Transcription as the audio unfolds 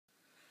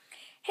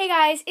Hey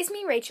guys, it's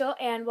me Rachel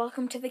and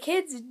welcome to the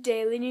Kids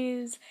Daily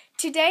News.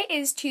 Today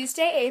is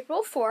Tuesday,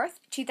 April 4th,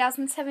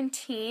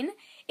 2017.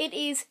 It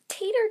is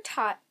Tater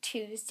Tot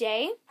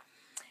Tuesday.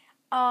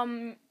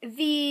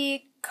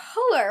 The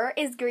color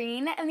is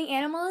green and the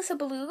animal is a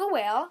beluga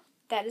whale.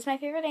 That is my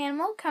favorite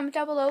animal. Comment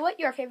down below what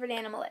your favorite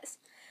animal is.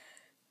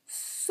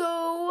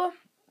 So,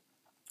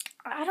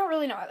 I don't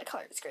really know why the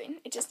color is green.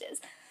 It just is.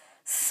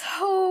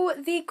 So,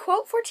 the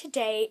quote for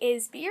today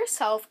is, "Be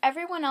yourself,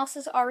 everyone else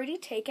is already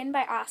taken,"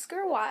 by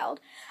Oscar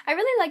Wilde. I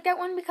really like that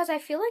one because I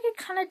feel like it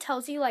kind of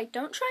tells you, like,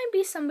 don't try and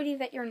be somebody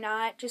that you're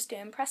not just to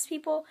impress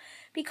people,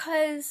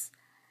 because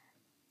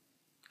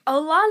a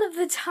lot of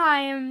the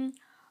time,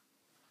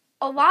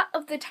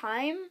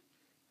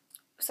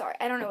 sorry,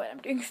 I don't know what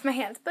I'm doing with my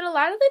hands, but a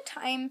lot of the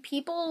time,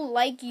 people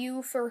like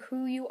you for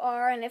who you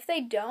are, and if they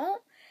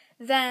don't,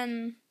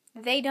 then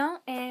they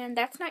don't, and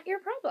that's not your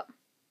problem.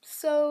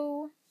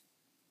 So,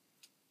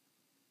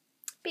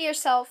 be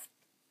yourself.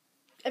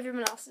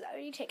 Everyone else is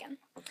already taken.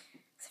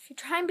 So if you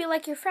try and be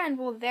like your friend,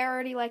 well, they're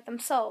already like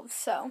themselves,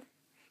 so.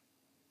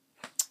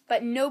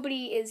 But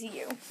nobody is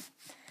you.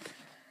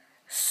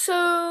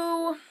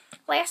 So,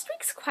 last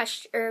week's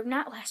question, or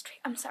not last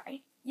week, I'm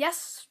sorry.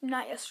 Yes,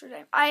 not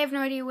yesterday. I have no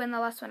idea when the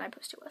last one I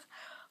posted was.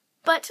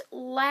 But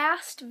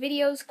last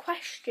video's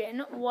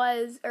question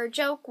was, or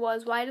joke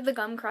was, why did the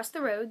gum cross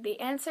the road?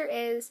 The answer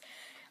is,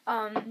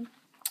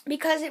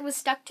 because it was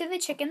stuck to the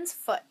chicken's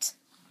foot.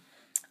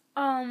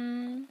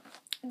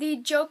 The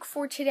joke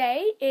for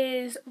today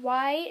is,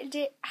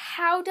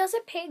 how does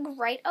a pig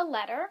write a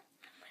letter?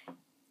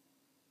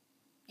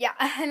 Yeah,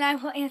 and I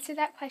will answer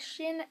that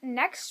question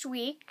next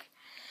week.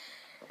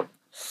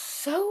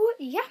 So,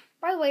 yeah,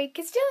 by the way,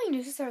 Kids Daily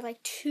News are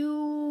like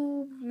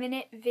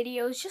 2-minute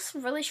videos, just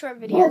really short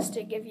videos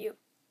to give you,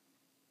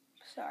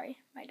 sorry,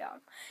 my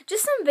dog,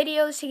 just some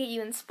videos to get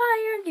you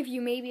inspired, give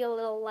you maybe a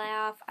little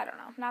laugh, I don't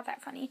know, not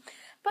that funny,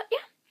 but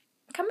yeah.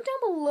 Comment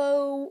down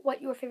below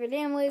what your favorite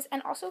animal is,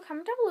 and also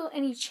comment down below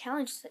any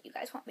challenges that you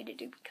guys want me to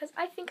do, because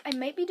I think I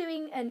might be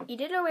doing an Eat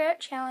It or Wear It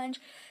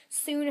challenge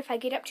soon if I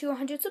get up to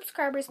 100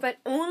 subscribers, but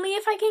only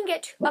if I can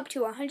get up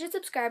to 100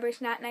 subscribers,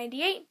 not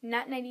 98,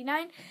 not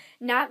 99,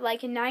 not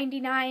like a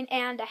 99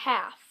 and a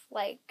half,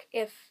 like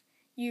if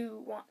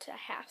you want to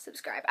half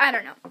subscribe. I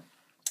don't know.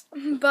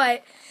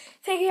 But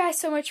thank you guys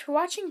so much for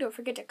watching. Don't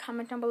forget to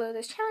comment down below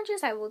those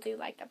challenges. I will do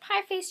like the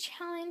pie face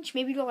challenge.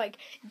 Maybe do like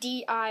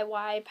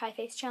DIY pie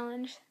face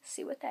challenge.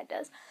 See what that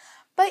does.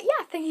 But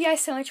yeah, thank you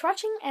guys so much for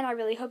watching. And I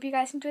really hope you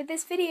guys enjoyed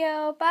this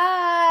video.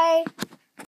 Bye!